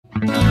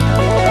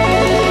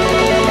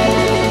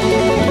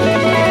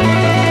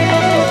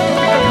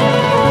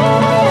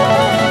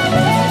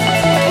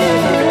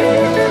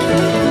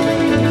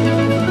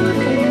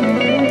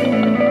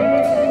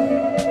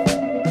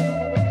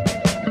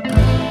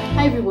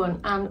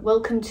everyone and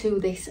welcome to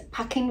this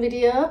packing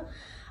video.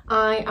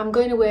 I am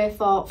going away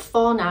for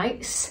 4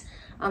 nights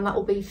and that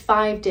will be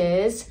 5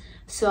 days,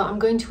 so I'm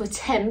going to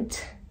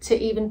attempt to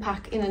even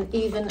pack in an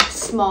even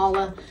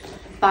smaller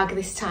bag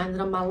this time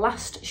than on my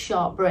last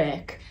short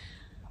break.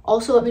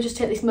 Also, let me just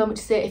take this moment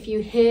to say if you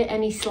hear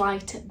any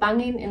slight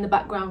banging in the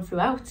background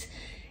throughout,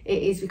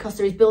 it is because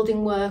there is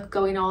building work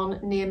going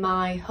on near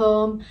my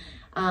home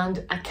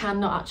and I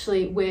cannot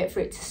actually wait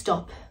for it to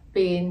stop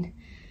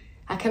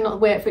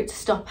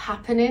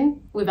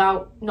happening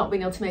without not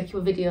being able to make you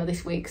a video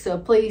this week. So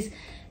please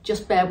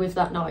just bear with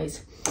that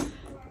noise.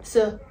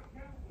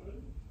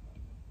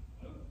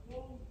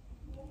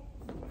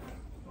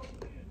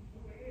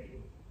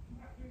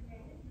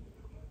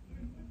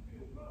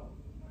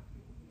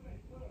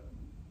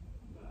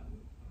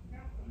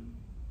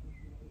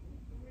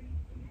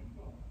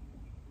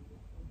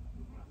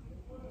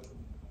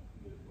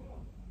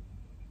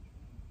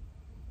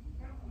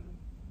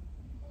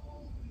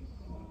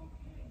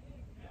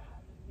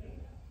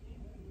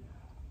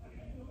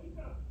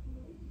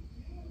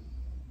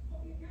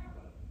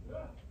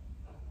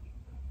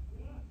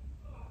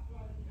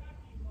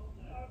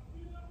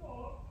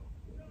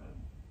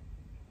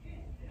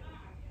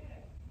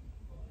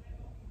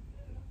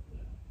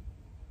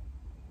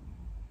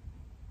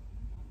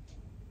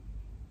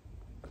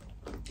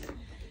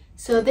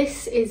 So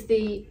this is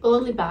the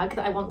only bag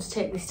that I want to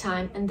take this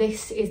time, and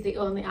this is the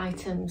only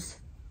items.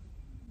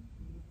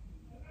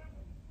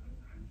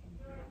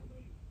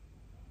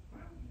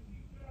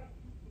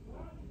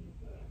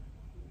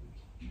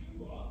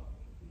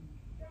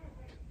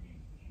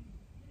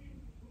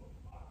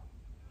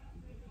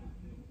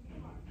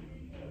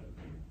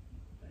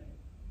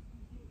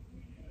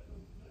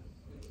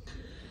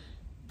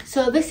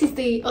 So this is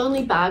the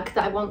only bag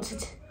that I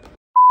wanted.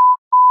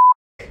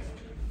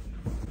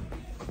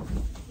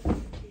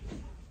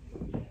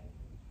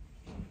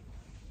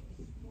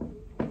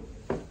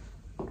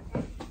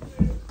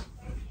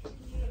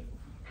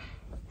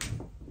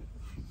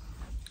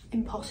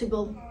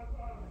 Impossible.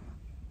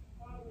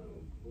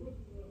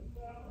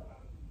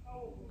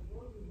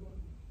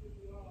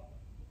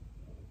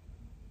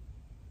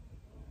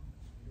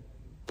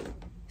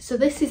 So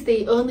this is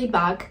the only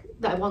bag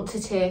that I want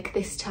to take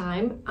this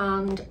time,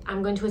 and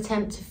I'm going to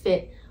attempt to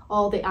fit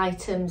all the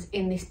items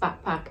in this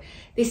backpack.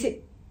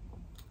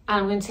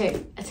 I'm going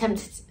to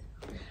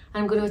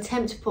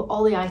attempt to put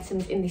all the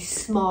items in this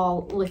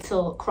small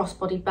little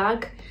crossbody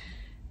bag.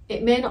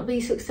 It may not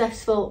be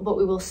successful, but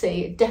we will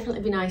see. It'd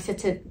definitely be nicer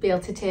to be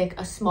able to take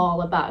a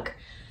smaller bag.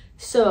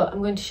 So I'm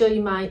going to show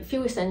you my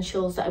few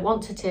essentials that I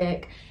want to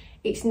take.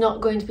 It's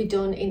not going to be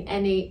done in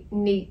any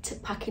neat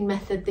packing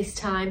method this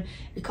time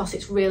because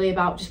it's really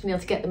about just being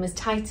able to get them as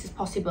tight as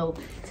possible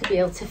to be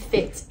able to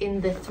fit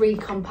in the 3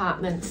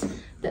 compartments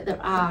that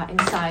there are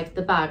inside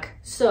the bag.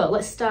 So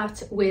let's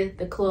start with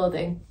the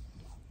clothing.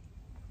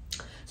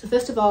 So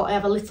first of all, I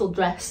have a little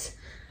dress.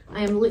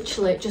 I am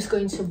literally just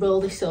going to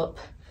roll this up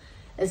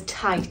as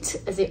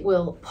tight as it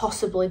will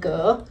possibly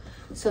go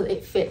so that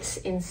it fits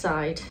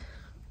inside.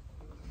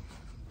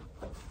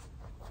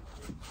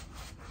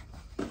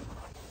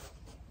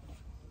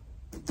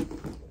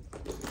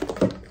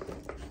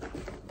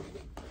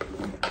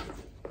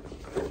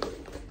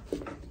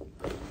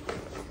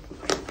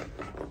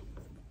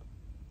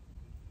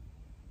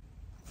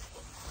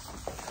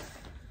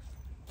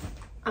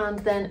 And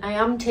then I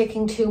am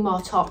taking 2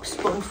 more tops,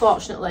 but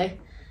unfortunately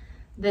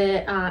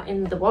they are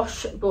in the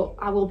wash, but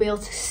I will be able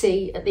to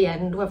see at the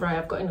end whether I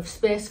have got enough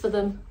space for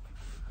them.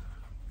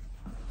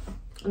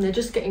 And they're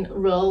just getting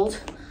rolled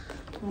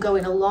and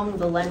going along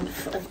the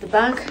length of the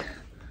bag.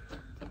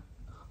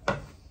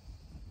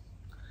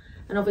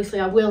 And obviously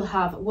I will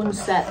have one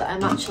set that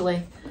I'm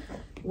actually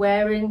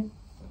wearing.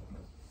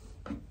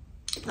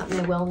 That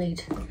may well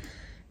need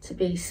to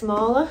be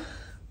smaller.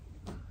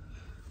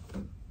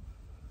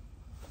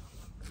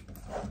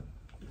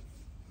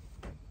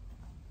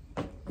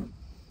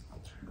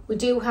 We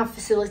do have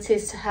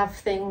facilities to have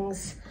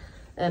things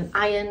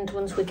ironed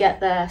once we get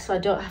there, so I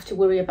don't have to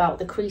worry about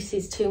the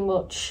creases too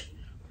much.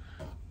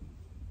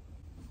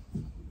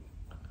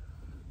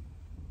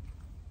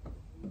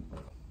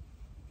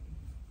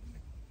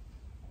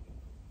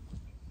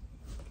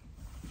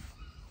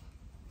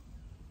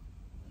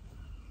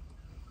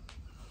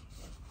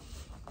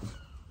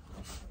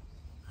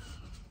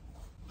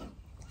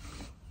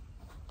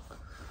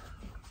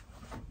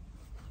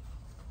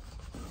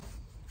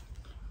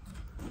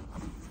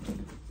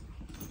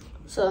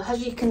 So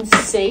as you can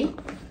see,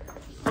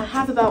 I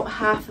have about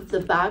half of the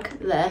bag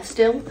there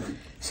still,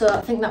 so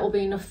I think that will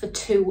be enough for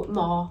 2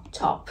 more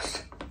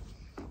tops.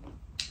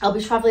 I'll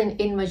be travelling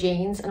in my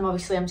jeans and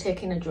obviously I'm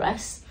taking a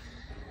dress.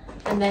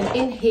 And then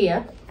in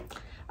here,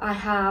 I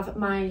have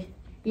my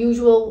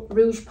usual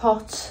rouge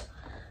pot,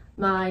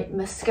 my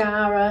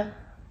mascara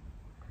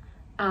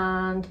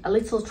and a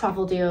little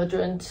travel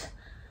deodorant,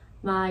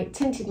 my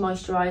tinted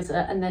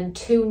moisturiser, and then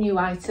 2 new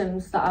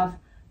items that I've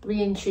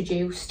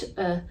reintroduced,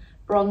 a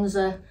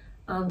bronzer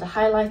and a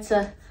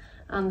highlighter,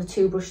 and the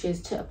 2 brushes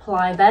to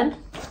apply them.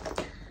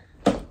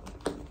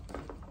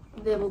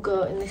 They will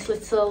go in this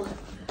little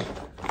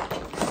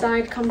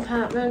side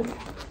compartment.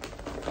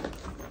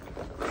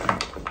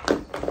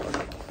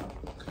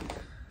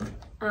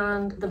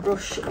 And the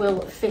brush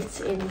will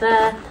fit in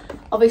there.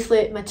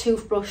 Obviously my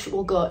toothbrush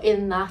will go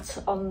in that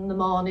on the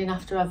morning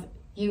after I've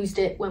used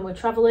it when we're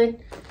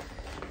travelling.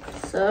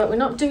 So we're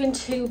not doing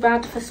too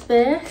bad for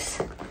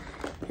space.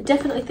 I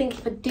definitely think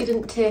if I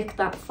didn't take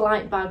that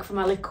flight bag for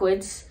my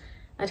liquids,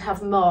 I'd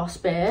have more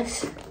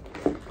space.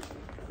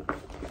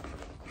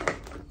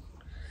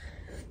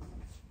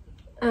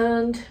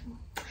 And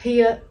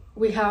here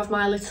we have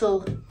my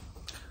little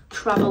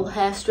travel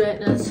hair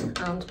straighteners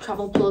and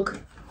travel plug.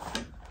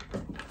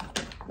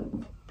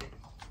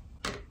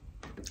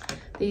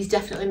 These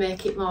definitely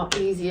make it more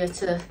easier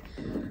to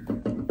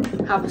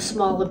have a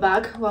smaller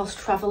bag whilst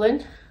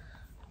travelling.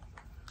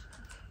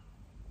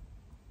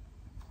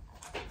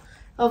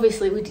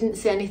 Obviously we didn't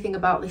say anything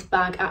about this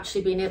bag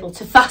actually being able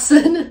to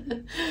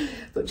fasten,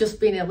 but just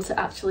being able to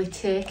actually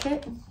take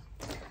it.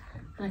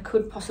 And I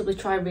could possibly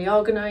try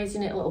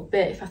reorganising it a little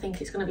bit if I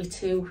think it's going to be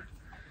too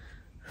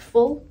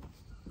full.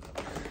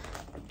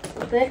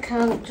 But they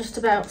can just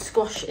about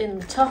squash in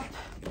the top.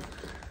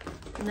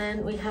 And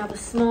then we have a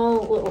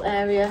small little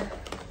area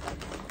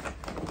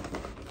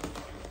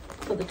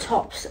for the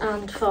tops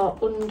and for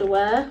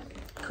underwear.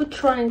 Could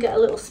try and get a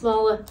little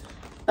smaller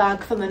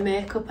bag for my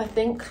makeup, I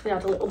think. We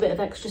had a little bit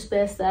of extra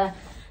space there.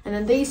 And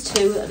then these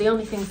two are the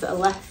only things that are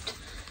left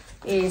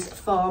is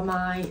for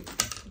my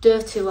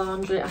dirty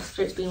laundry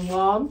after it's been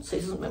worn, so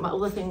it doesn't make my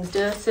other things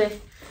dirty.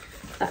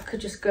 That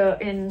could just go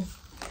in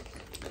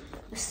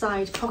a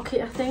side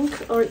pocket, I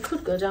think, or it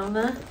could go down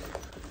there.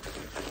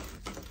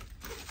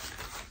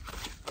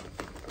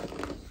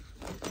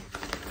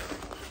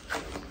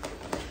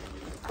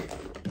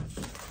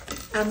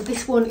 And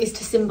this one is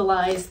to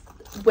symbolise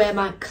where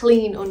my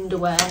clean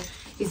underwear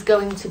is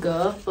going to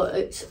go, but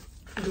it's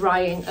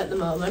drying at the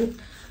moment.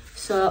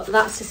 So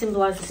that's to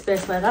symbolise the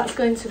space where that's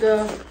going to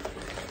go.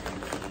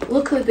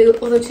 Luckily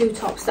the other two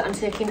tops that I'm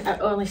taking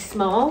are only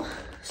small.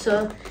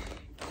 So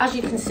as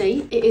you can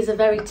see, it is a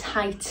very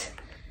tight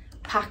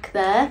pack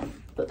there,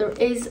 but there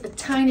is a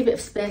tiny bit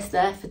of space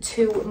there for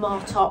two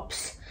more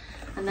tops.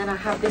 And then I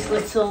have this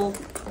little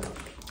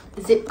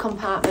zip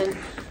compartment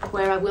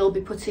where I will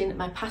be putting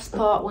my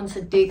passport once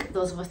I dig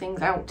those other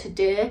things out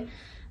today.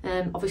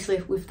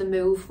 Obviously with the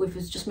move, with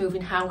us just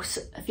moving house,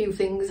 a few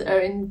things are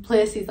in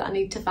places that I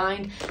need to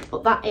find,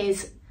 but that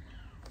is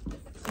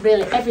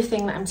really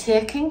everything that I'm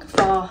taking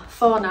for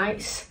 4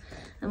 nights.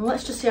 And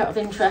let's just see out of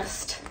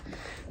interest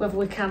whether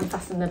we can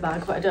fasten the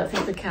bag, but I don't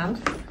think we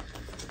can.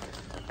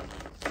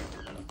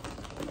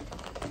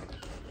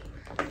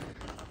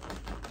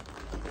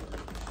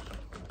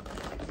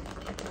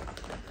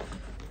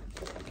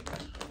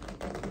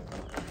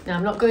 Now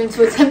I'm not going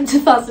to attempt to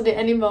fasten it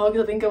anymore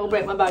because I think I will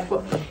break my bag,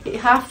 but it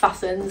half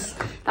fastens.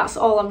 That's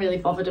all I'm really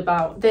bothered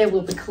about. They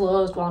will be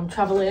closed while I'm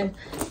travelling.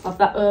 I'll have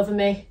that over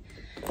me.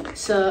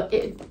 So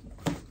it'd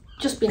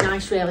just be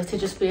nice really to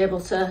just be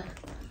able to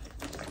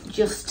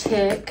just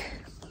take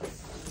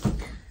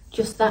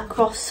just that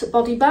cross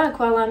body bag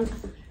while I'm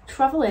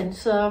travelling.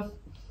 So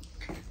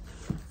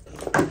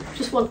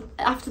just want,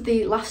 after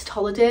the last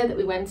holiday that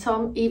we went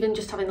on, even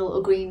just having a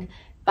little green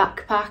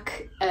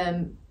backpack,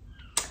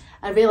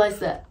 I realised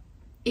that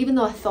even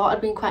though I thought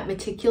I'd been quite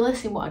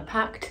meticulous in what I'd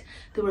packed,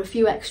 there were a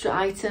few extra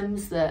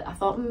items that I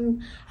thought,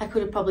 I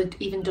could have probably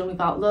even done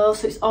without those.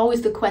 So it's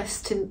always the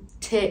quest to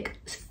take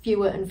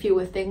fewer and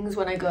fewer things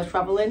when I go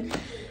travelling.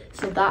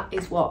 So that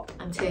is what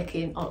I'm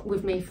taking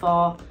with me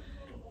for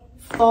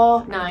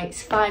 4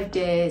 nights, 5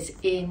 days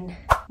in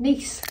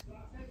Nice.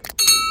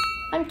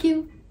 Thank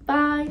you,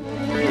 bye.